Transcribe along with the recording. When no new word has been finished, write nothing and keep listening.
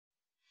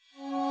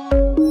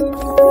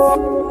Hey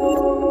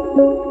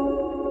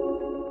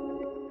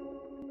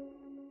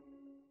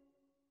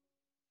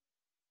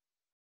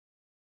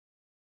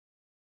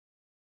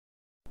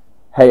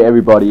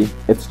everybody,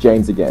 it's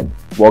James again.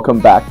 Welcome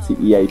back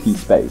to EAP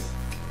Space.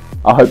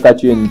 I hope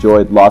that you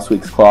enjoyed last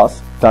week's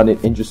class, found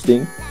it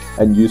interesting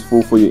and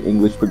useful for your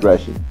English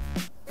progression.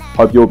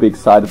 Hope you'll be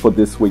excited for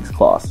this week's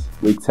class,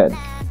 week 10.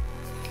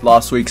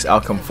 Last week's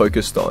outcome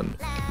focused on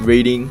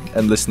reading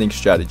and listening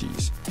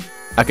strategies,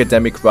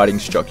 academic writing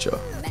structure,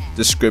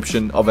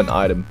 description of an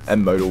item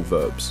and modal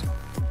verbs.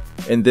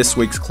 In this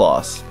week's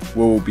class,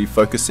 we will be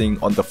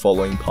focusing on the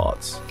following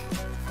parts.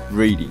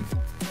 Reading.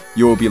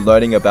 You will be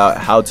learning about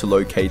how to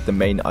locate the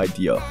main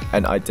idea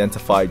and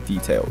identify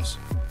details.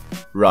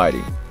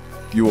 Writing.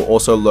 You will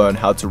also learn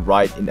how to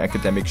write in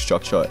academic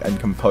structure and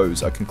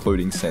compose a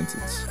concluding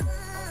sentence.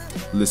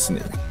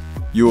 Listening.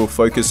 You will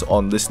focus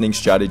on listening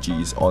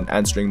strategies on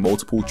answering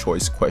multiple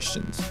choice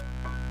questions.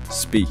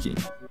 Speaking.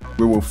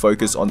 We will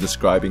focus on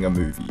describing a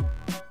movie.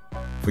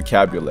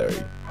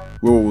 Vocabulary.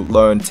 We will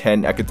learn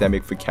 10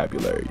 academic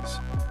vocabularies.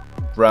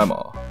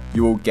 Grammar.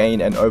 You will gain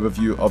an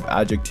overview of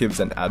adjectives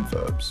and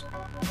adverbs.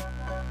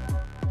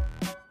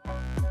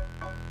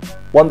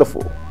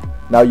 Wonderful!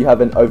 Now you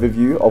have an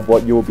overview of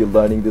what you will be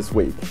learning this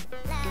week.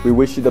 We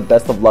wish you the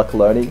best of luck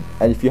learning,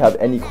 and if you have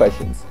any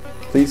questions,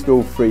 please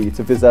feel free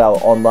to visit our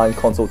online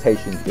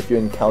consultation if you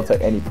encounter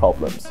any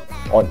problems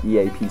on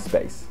EAP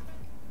Space.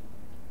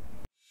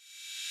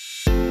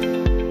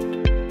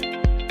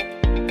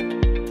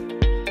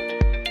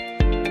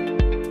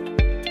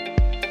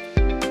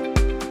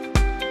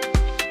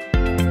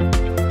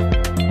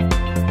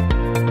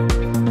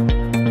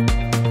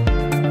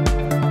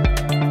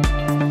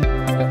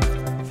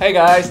 Hey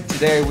guys,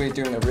 today we're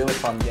doing a really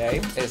fun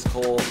game. It's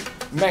called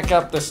Make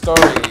Up the Story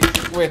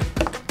with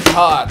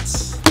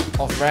cards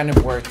of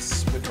random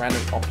words with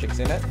random objects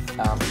in it.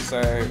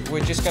 So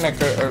we're just gonna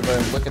go over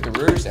and look at the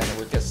rules and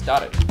we'll get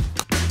started.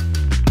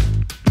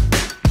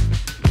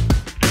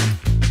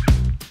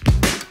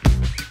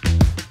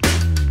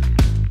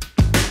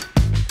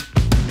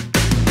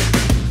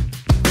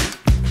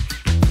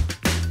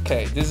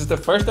 Okay, this is the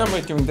first time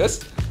we're doing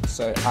this,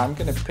 so I'm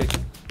gonna pick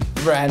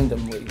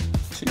randomly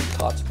 2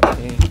 cards from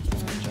here.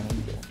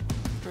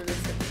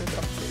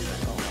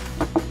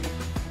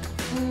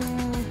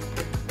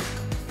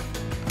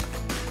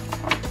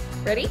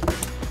 Ready?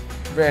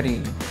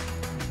 Ready.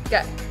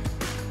 Go.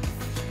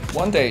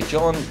 One day,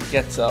 John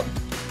gets up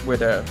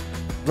with a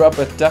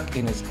rubber duck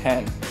in his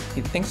hand.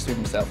 He thinks to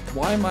himself,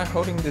 why am I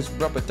holding this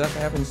rubber duck I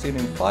haven't seen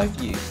in 5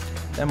 years?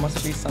 There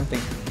must be something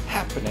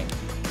happening.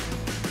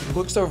 He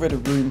looks over the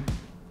room.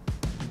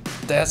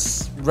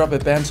 There's rubber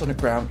bands on the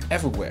ground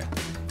everywhere.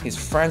 His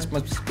friends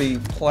must be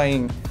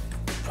playing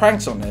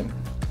pranks on him.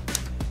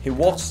 He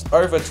walks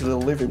over to the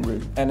living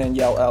room and then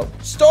yells out,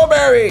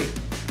 "Strawberry!"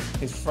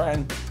 His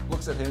friend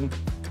looks at him.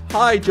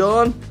 "Hi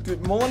John,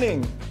 good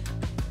morning.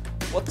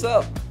 What's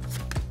up?"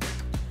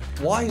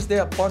 "Why is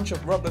there a bunch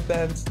of rubber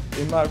bands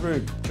in my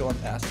room?" John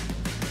asked.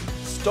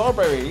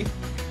 Strawberry,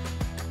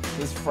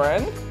 his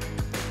friend,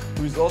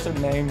 who's also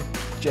named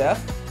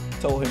Jeff,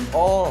 told him,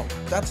 "Oh,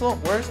 that's not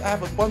worse. I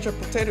have a bunch of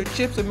potato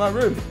chips in my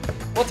room.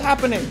 What's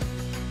happening?"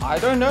 "I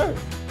don't know,"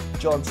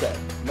 John said.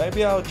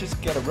 "Maybe I'll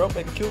just get a rope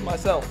and kill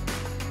myself."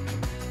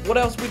 "What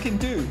else we can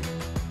do?"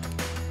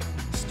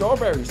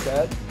 Strawberry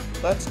said,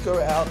 "Let's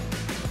go out,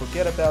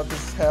 forget about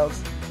this house,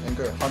 and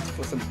go hunt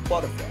for some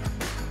butterflies."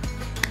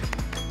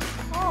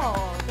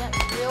 Oh, that's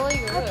really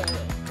good.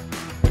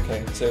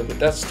 Okay, so with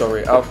that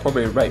story, I'll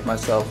probably rate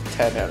myself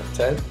 10 out of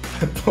 10.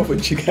 What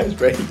would you guys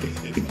rate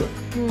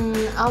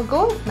it? I'll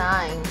go with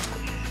 9.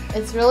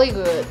 It's really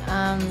good.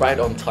 Right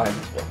on time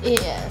as well.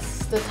 Yes,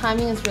 the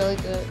timing is really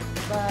good,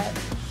 but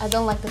I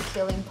don't like the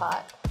killing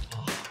part.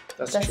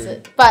 That's That's true.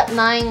 it. But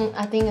 9,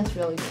 I think it's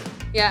really good.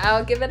 Yeah,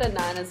 I'll give it a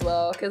 9 as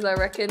well, because I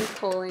reckon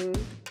calling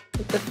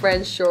the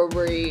friend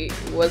strawberry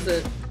was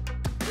a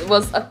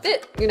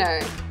bit,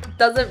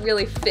 doesn't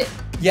really fit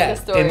Yeah,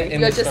 the story. in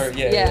You're the just, story,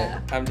 yeah.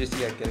 I'm just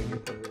getting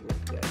it a little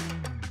bit,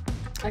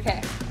 yeah.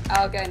 Okay,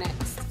 I'll go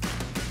next.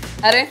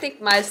 I don't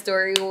think my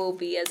story will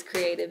be as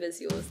creative as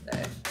yours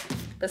though.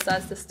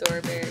 Besides the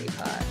strawberry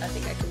part, I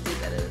think I can do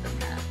better than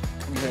that.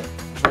 Okay,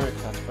 throw it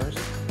cards first.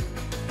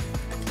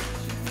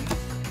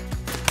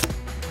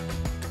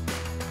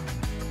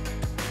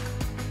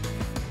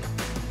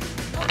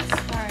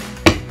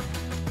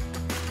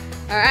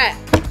 Alright.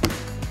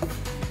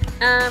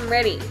 I'm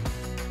ready.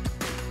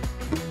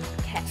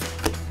 Okay.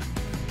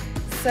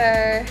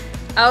 So,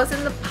 I was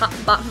in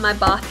my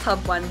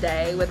bathtub one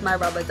day with my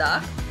rubber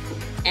duck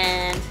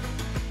and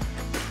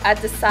I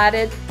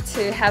decided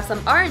to have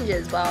some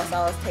oranges whilst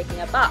I was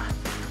taking a bath.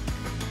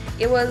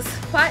 It was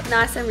quite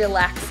nice and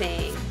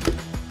relaxing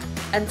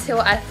until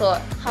I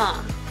thought,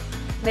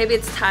 maybe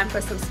it's time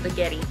for some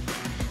spaghetti.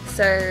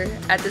 So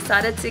I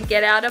decided to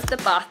get out of the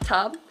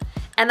bathtub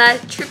and I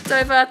tripped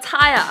over a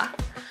tire.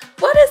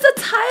 What is a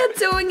tire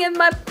doing in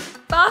my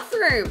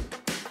bathroom?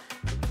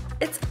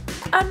 It's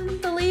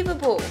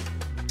unbelievable.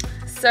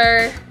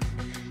 So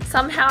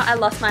somehow I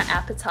lost my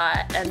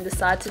appetite and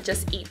decided to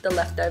just eat the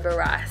leftover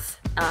rice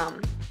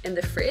in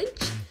the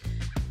fridge.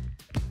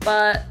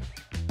 But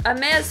I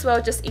may as well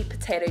just eat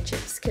potato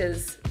chips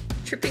because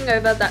tripping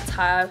over that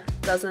tire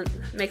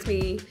makes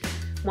me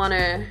want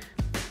to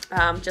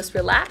just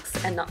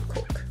relax and not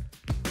cook.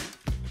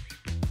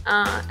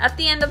 At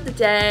the end of the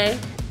day,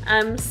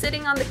 I'm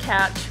sitting on the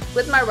couch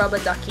with my rubber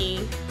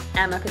ducky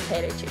and my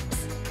potato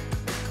chips.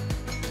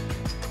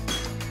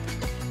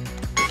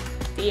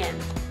 The end.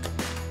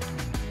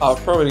 I'll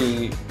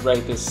probably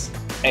rate this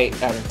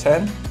 8 out of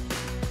 10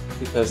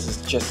 because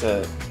it's just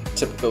a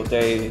typical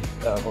day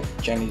of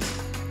Jenny's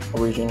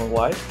original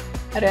life.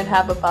 I don't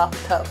have a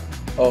bathtub.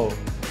 Oh,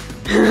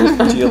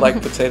 do you like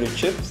potato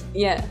chips?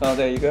 Yeah. Oh,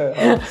 there you go.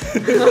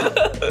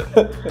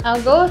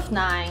 I'll go with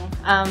 9.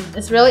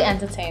 It's really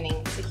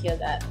entertaining to hear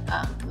that,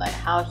 like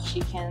how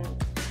she can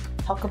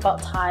talk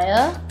about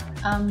tire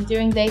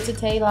during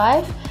day-to-day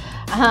life.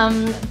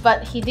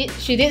 But she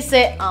did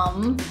say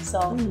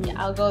so yeah,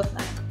 I'll go with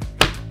 9.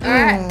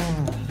 Alright,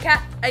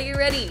 Kat, are you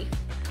ready?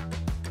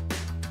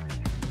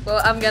 Well,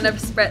 I'm gonna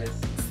press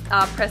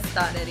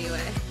start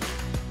anyway.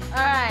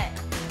 Alright,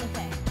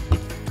 okay.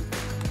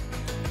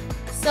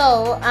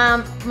 So,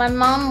 my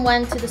mom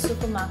went to the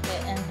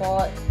supermarket and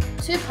bought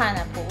 2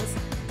 pineapples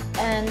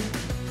and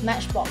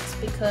matchbox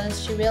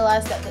because she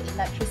realized that the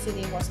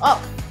electricity was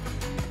off.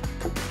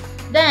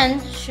 Then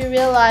she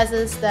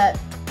realizes that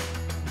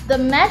the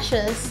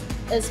matches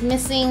is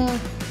missing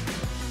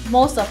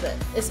most of it.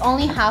 It's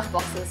only half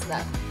boxes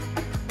left.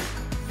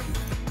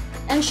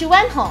 And she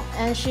went home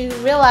and she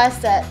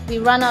realized that we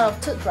ran out of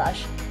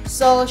toothbrush.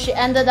 So she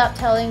ended up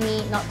telling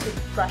me not to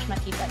brush my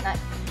teeth at night.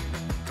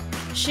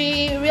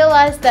 She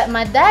realized that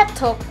my dad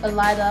took a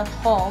lighter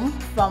home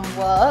from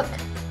work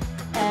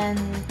and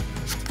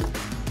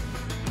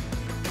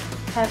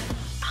have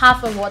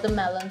half a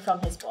watermelon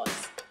from his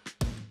boys.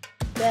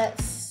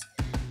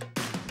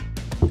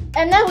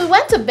 And then we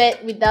went to bed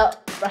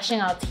without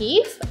brushing our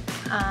teeth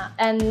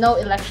and no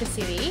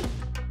electricity.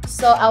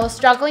 So I was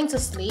struggling to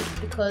sleep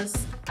because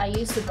I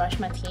used to brush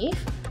my teeth,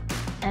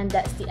 and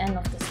that's the end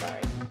of the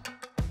story.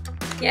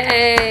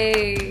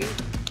 Yay!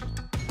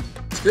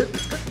 It's good,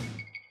 it's good.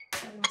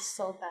 It was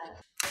so bad.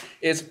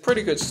 It's a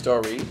pretty good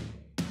story.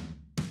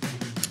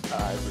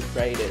 I would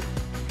rate it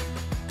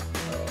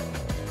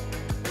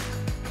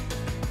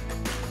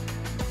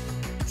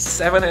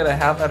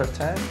 7.5 out of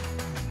 10.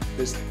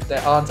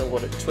 There aren't a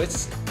lot of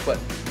twists, but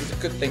it's a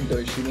good thing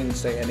though. She didn't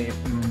say any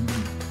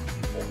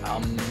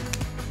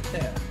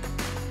yeah.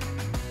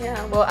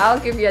 Yeah, well, I'll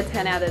give you a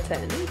 10 out of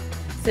 10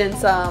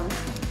 since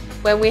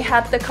when we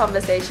had the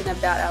conversation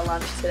about our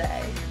lunch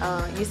today,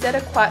 you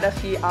said quite a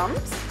few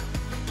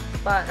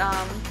but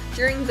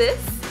during this,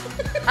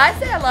 I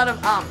say a lot of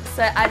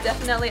so I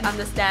definitely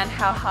understand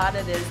how hard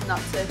it is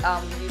not to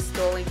use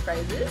stalling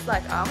phrases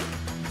like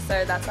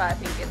so that's why I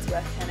think it's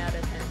worth 10 out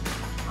of 10.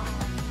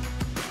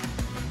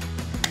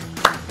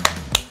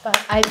 But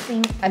I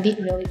think I did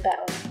really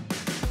bad.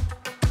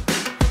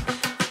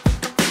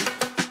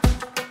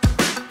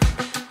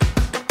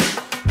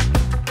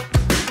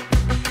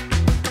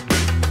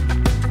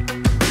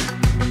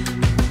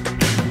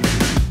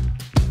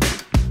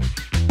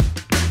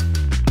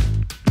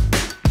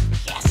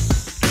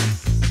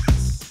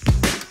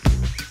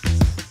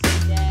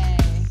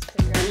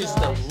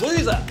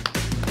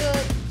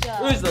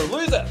 Who's the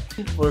loser?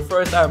 For the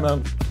first time,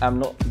 I'm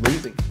not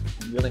losing.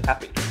 I'm really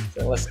happy.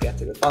 So let's get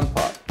to the fun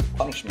part,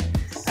 punishment.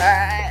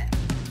 Alright.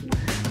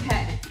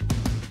 Okay.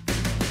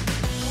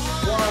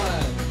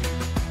 1,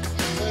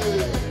 2,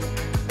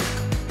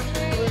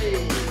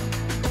 3,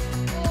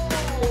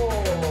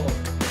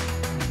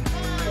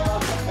 4,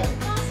 5,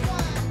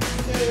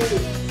 6.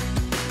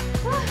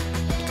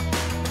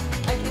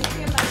 I can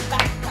see my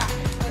backpack.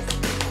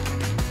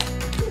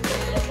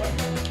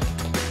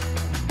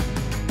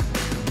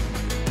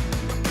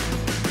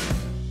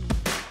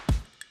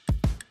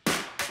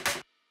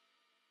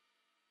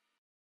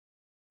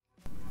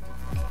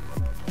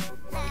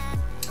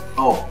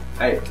 Oh,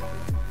 hey.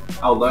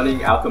 Our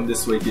learning outcome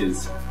this week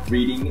is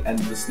reading and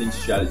listening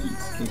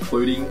strategies,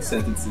 concluding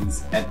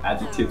sentences, and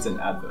adjectives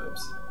and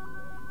adverbs.